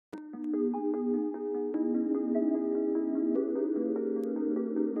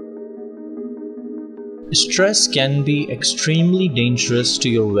Stress can be extremely dangerous to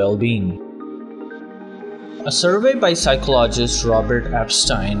your well-being. A survey by psychologist Robert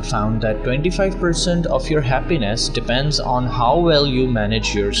Epstein found that 25% of your happiness depends on how well you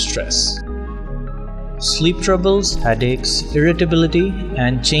manage your stress. Sleep troubles, headaches, irritability,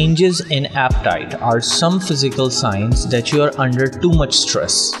 and changes in appetite are some physical signs that you are under too much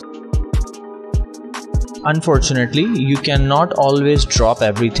stress. Unfortunately, you cannot always drop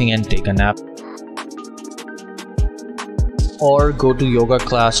everything and take a nap, or go to yoga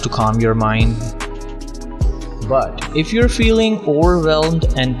class to calm your mind. But if you're feeling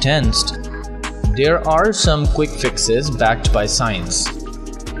overwhelmed and tensed, there are some quick fixes backed by science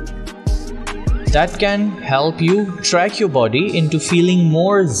that can help you track your body into feeling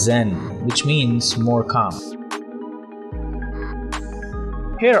more zen, which means more calm.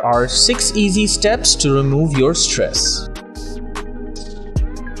 Here are 6 easy steps to remove your stress.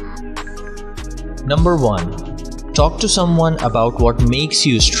 Number 1. Talk to someone about what makes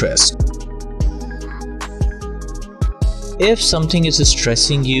you stressed. If something is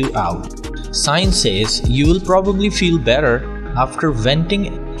stressing you out, science says you will probably feel better after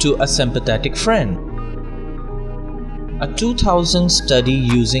venting to a sympathetic friend. A 2000 study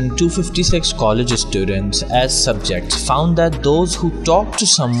using 256 college students as subjects found that those who talked to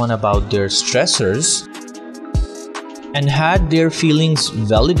someone about their stressors and had their feelings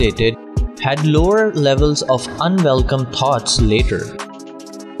validated had lower levels of unwelcome thoughts later,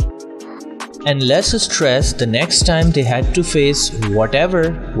 and less stress the next time they had to face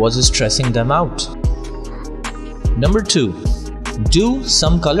whatever was stressing them out. Number 2. Do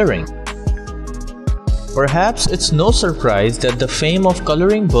some coloring. Perhaps it's no surprise that the fame of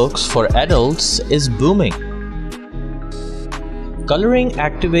coloring books for adults is booming. Coloring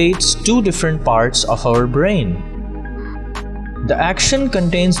activates 2 different parts of our brain. The action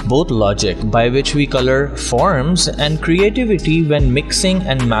contains both logic, by which we color forms, and creativity when mixing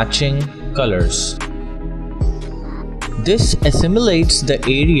and matching colors. This assimilates the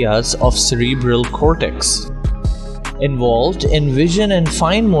areas of cerebral cortex involved in vision and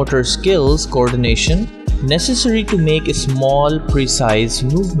fine motor skills coordination necessary to make small, precise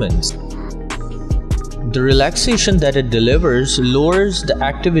movements. The relaxation that it delivers lowers the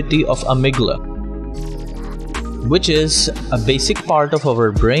activity of amygdala, which is a basic part of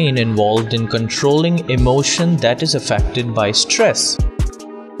our brain involved in controlling emotion that is affected by stress.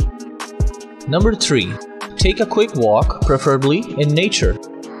 Number 3. Take a quick walk, preferably in nature.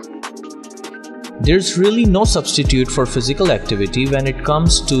 There's really no substitute for physical activity when it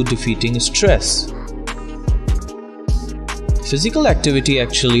comes to defeating stress. Physical activity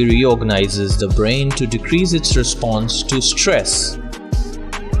actually reorganizes the brain to decrease its response to stress.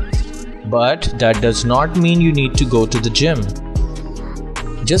 But that does not mean you need to go to the gym.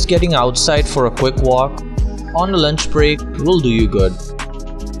 Just getting outside for a quick walk on a lunch break will do you good.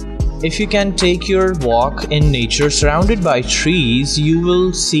 If you can take your walk in nature surrounded by trees, you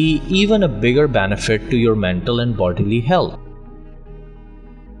will see even a bigger benefit to your mental and bodily health.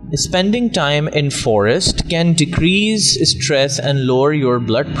 Spending time in forest can decrease stress and lower your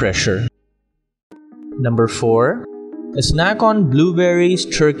blood pressure. Number 4. Snack on blueberries,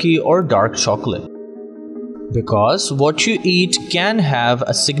 turkey, or dark chocolate. Because what you eat can have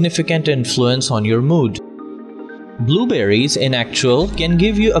a significant influence on your mood. Blueberries, in actual, can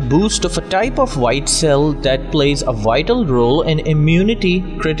give you a boost of a type of white cell that plays a vital role in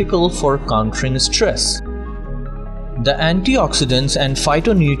immunity critical for countering stress. The antioxidants and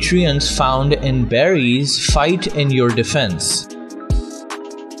phytonutrients found in berries fight in your defense,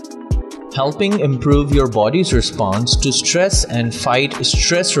 helping improve your body's response to stress and fight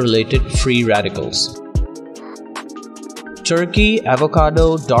stress-related free radicals. Turkey,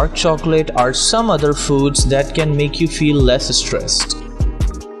 avocado, dark chocolate are some other foods that can make you feel less stressed.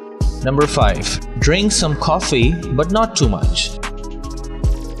 Number 5. Drink some coffee, but not too much.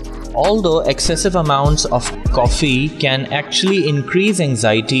 Although excessive amounts of coffee can actually increase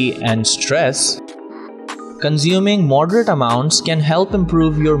anxiety and stress, consuming moderate amounts can help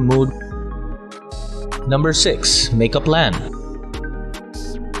improve your mood. Number 6. Make a plan.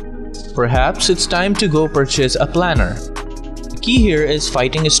 Perhaps it's time to go purchase a planner. The key here is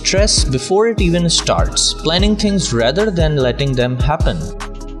fighting stress before it even starts, planning things rather than letting them happen.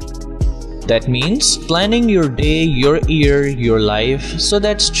 That means planning your day, your year, your life so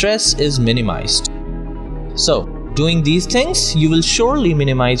that stress is minimized. So, doing these things, you will surely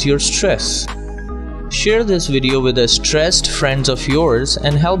minimize your stress. Share this video with the stressed friends of yours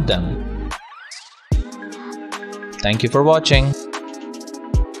and help them. Thank you for watching.